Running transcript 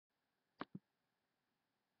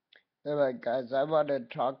Alright guys, I want to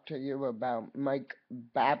talk to you about Mike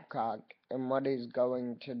Babcock and what he's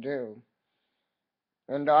going to do.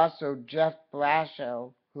 And also Jeff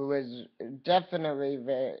Blashill, who is definitely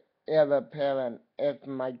the heir apparent if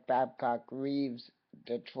Mike Babcock leaves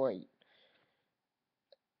Detroit,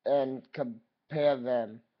 and compare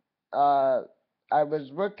them. Uh, I was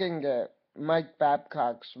looking at Mike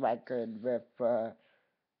Babcock's record with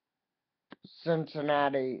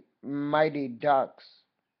Cincinnati Mighty Ducks,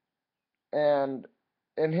 and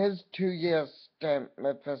in his 2-year stint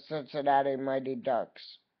with the Cincinnati Mighty Ducks,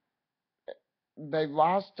 they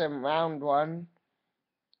lost in round one,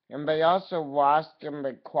 and they also lost in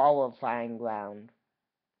the qualifying round.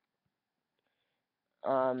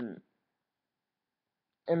 Um,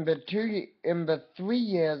 in the 3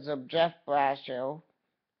 years of Jeff Blashill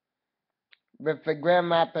with the Grand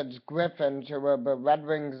Rapids Griffins, who are the Red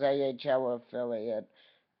Wings AHL affiliate,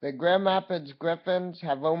 the Grand Rapids Griffins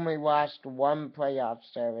have only lost one playoff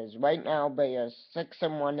series. Right now, they are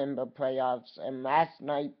 6-1 in the playoffs, and last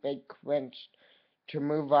night they clinched to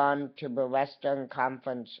move on to the Western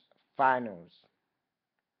Conference Finals.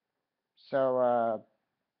 So,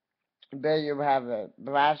 there you have it.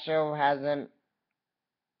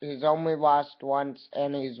 He's only lost once,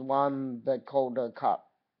 and he's won the Calder Cup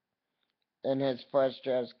in his first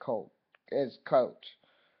year as coach.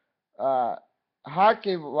 Uh,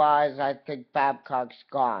 Hockey-wise, I think Babcock's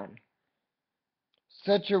gone.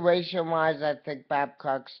 Situation-wise, I think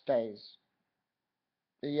Babcock stays.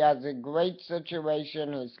 He has a great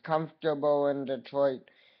situation. He's comfortable in Detroit.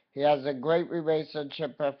 He has a great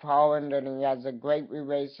relationship with Holland, and he has a great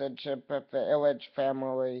relationship with the Illich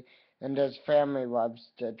family, and his family loves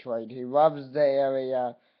Detroit. He loves the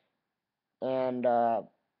area, and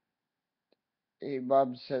he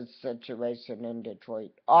loves his situation in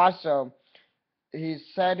Detroit. Also, he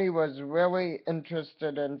said he was really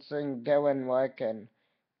interested in seeing Dylan Larkin,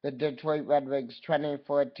 the Detroit Red Wings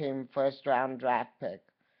 2014 first-round draft pick,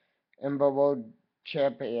 in the World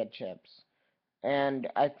Championships. And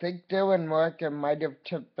I think Dylan Larkin might have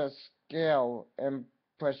tipped the scale in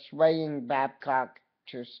persuading Babcock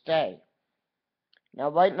to stay. Now,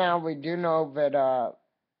 right now, we do know that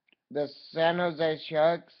the San Jose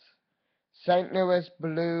Sharks, St. Louis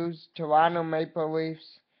Blues, Toronto Maple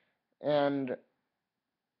Leafs, and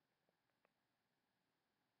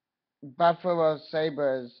Buffalo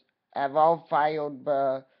Sabres have all filed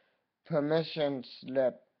the permission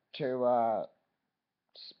slip to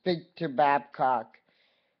speak to Babcock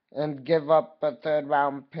and give up a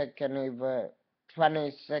third-round pick in either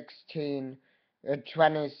 2016 or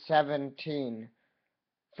 2017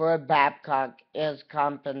 for Babcock as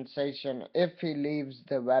compensation if he leaves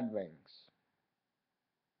the Red Wings.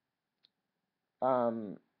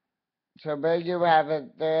 So there you have it.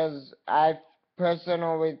 I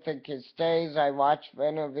personally think he stays. I watched the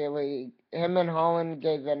interview. Him and Holland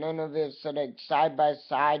gave an interview sitting side by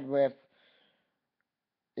side with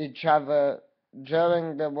each other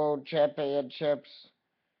during the World Championships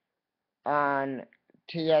on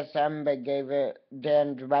TSM. They gave it,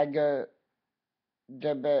 Dan Dreger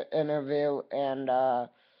did the interview, and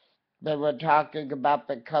they were talking about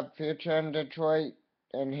the Cup future in Detroit,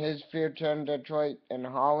 and his future in Detroit, and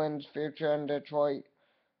Holland's future in Detroit.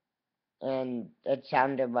 And it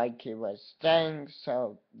sounded like he was staying,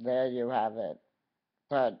 so there you have it.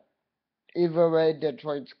 But either way,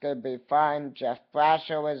 Detroit's going to be fine. Jeff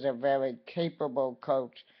Blashill is a very capable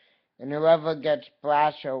coach, and whoever gets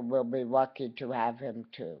Blashill will be lucky to have him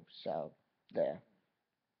too. So, there.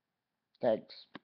 Thanks.